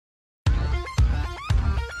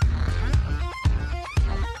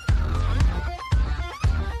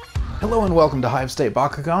Hello and welcome to HiveState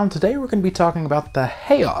Bakugan. Today we're going to be talking about the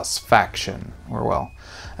Haos faction, or well,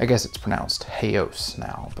 I guess it's pronounced Haos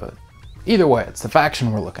now, but either way, it's the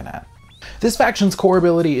faction we're looking at. This faction's core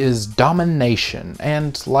ability is Domination,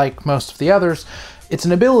 and like most of the others, it's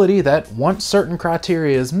an ability that, once certain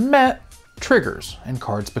criteria is met, triggers and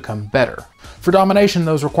cards become better. For Domination,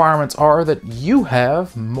 those requirements are that you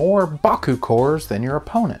have more Baku cores than your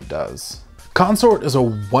opponent does. Consort is a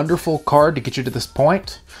wonderful card to get you to this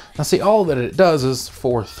point. Now see, all that it does is,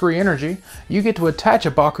 for 3 energy, you get to attach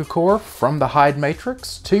a Baku core from the Hide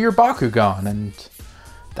matrix to your Bakugan, and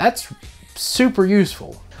that's super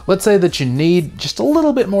useful. Let's say that you need just a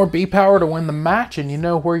little bit more B power to win the match, and you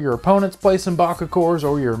know where your opponent's placing Baku cores,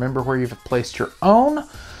 or you remember where you've placed your own.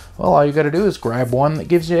 Well, all you gotta do is grab one that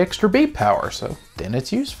gives you extra B power, so then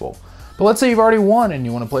it's useful. But let's say you've already won and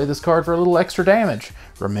you want to play this card for a little extra damage.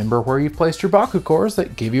 Remember where you've placed your Baku cores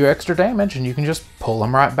that give you extra damage, and you can just pull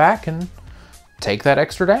them right back and take that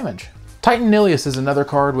extra damage. Titan Nilius is another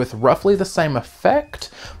card with roughly the same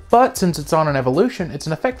effect, but since it's on an evolution, it's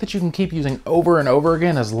an effect that you can keep using over and over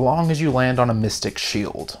again as long as you land on a Mystic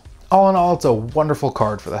Shield. All in all, it's a wonderful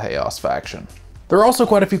card for the Haos faction. There are also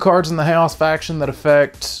quite a few cards in the Haos faction that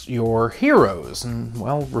affect your heroes, and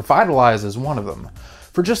well, Revitalize is one of them.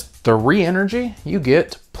 For just 3 energy, you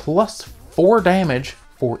get plus 4 damage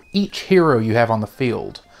for each hero you have on the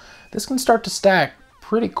field. This can start to stack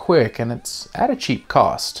pretty quick, and it's at a cheap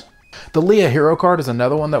cost. The Leah hero card is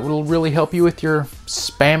another one that will really help you with your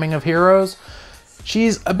spamming of heroes.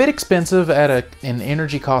 She's a bit expensive at an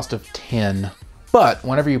energy cost of 10, but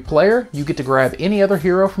whenever you play her, you get to grab any other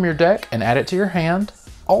hero from your deck and add it to your hand.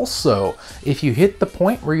 Also, if you hit the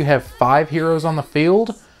point where you have 5 heroes on the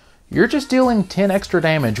field, you're just dealing 10 extra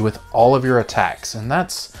damage with all of your attacks, and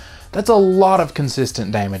that's a lot of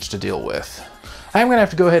consistent damage to deal with. I'm going to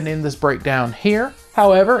have to go ahead and end this breakdown here.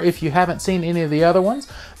 However, if you haven't seen any of the other ones,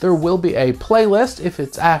 there will be a playlist if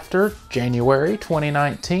it's after January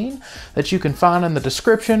 2019 that you can find in the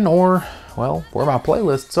description, or, well, where my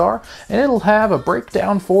playlists are, and it'll have a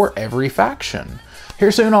breakdown for every faction.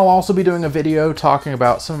 Here soon I'll also be doing a video talking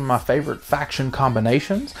about some of my favorite faction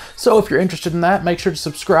combinations, so if you're interested in that, make sure to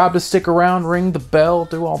subscribe to stick around, ring the bell,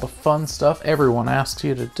 do all the fun stuff everyone asks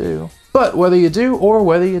you to do. But whether you do or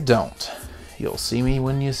whether you don't, you'll see me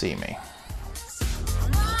when you see me.